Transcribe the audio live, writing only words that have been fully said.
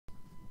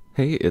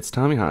Hey, it's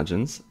Tommy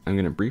Hodgins. I'm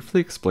going to briefly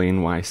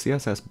explain why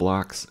CSS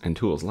blocks and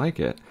tools like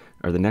it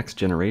are the next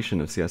generation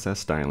of CSS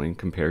styling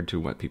compared to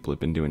what people have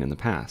been doing in the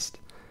past.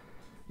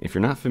 If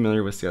you're not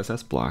familiar with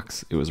CSS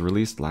blocks, it was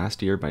released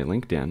last year by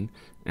LinkedIn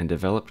and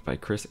developed by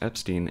Chris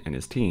Epstein and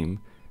his team,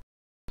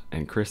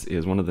 and Chris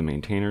is one of the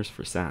maintainers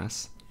for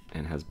SAS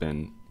and has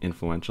been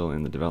influential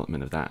in the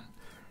development of that.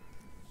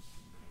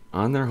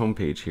 On their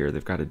homepage here,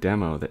 they've got a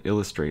demo that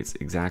illustrates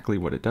exactly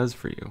what it does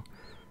for you.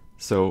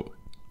 So,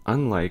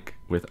 unlike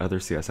with other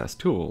CSS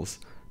tools,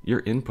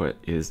 your input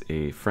is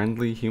a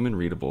friendly,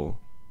 human-readable,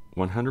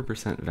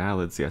 100%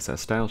 valid CSS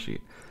style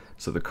sheet.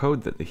 So the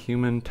code that the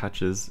human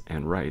touches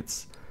and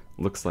writes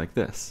looks like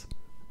this.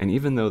 And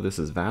even though this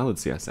is valid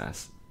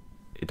CSS,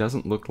 it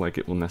doesn't look like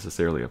it will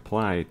necessarily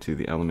apply to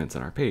the elements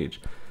on our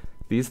page.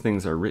 These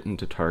things are written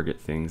to target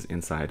things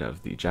inside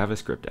of the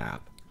JavaScript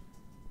app.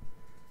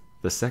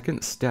 The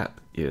second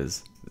step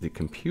is the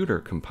computer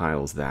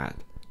compiles that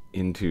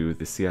into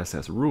the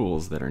CSS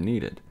rules that are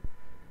needed.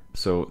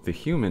 So the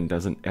human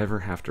doesn't ever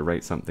have to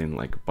write something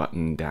like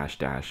button dash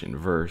dash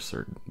inverse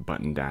or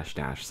button dash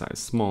dash size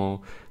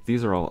small.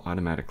 These are all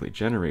automatically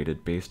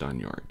generated based on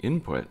your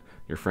input,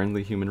 your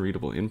friendly human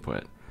readable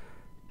input.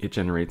 It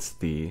generates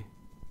the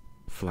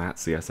flat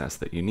CSS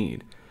that you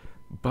need.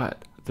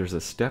 But there's a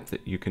step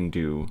that you can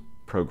do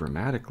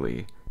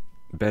programmatically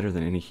better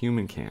than any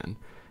human can,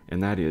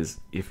 and that is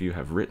if you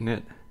have written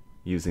it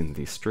using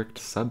the strict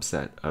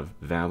subset of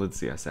valid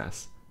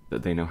CSS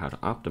that they know how to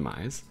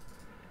optimize,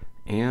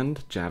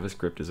 and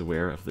JavaScript is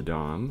aware of the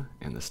DOM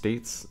and the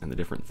states and the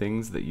different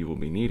things that you will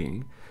be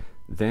needing,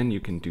 then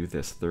you can do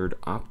this third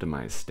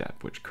optimize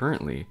step, which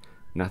currently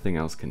nothing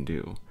else can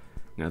do.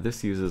 Now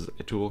this uses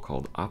a tool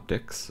called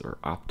Optics or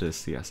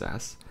Optis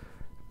CSS,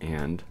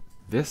 and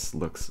this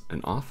looks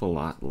an awful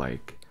lot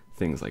like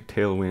things like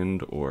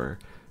Tailwind or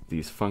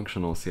these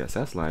functional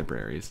CSS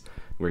libraries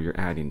where you're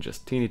adding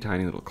just teeny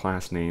tiny little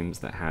class names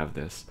that have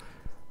this,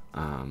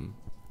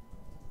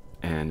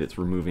 and it's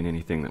removing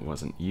anything that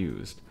wasn't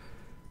used.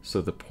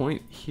 So the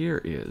point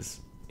here is,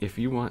 if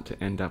you want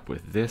to end up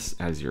with this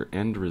as your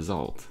end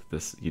result,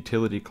 this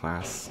utility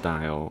class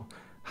style,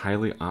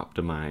 highly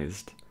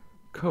optimized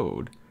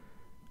code,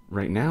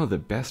 right now the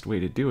best way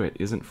to do it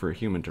isn't for a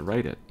human to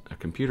write it. A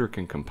computer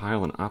can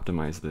compile and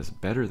optimize this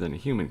better than a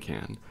human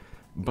can,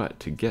 but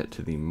to get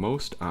to the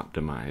most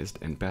optimized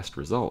and best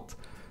result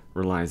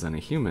relies on a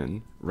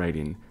human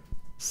writing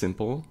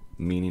simple,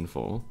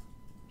 meaningful,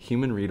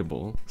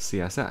 human-readable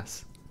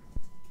CSS.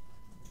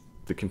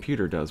 The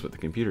computer does what the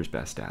computer's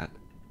best at,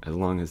 as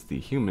long as the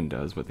human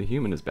does what the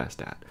human is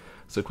best at.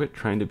 So quit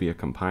trying to be a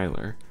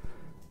compiler,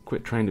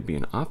 quit trying to be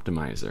an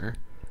optimizer,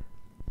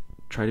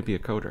 try to be a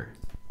coder.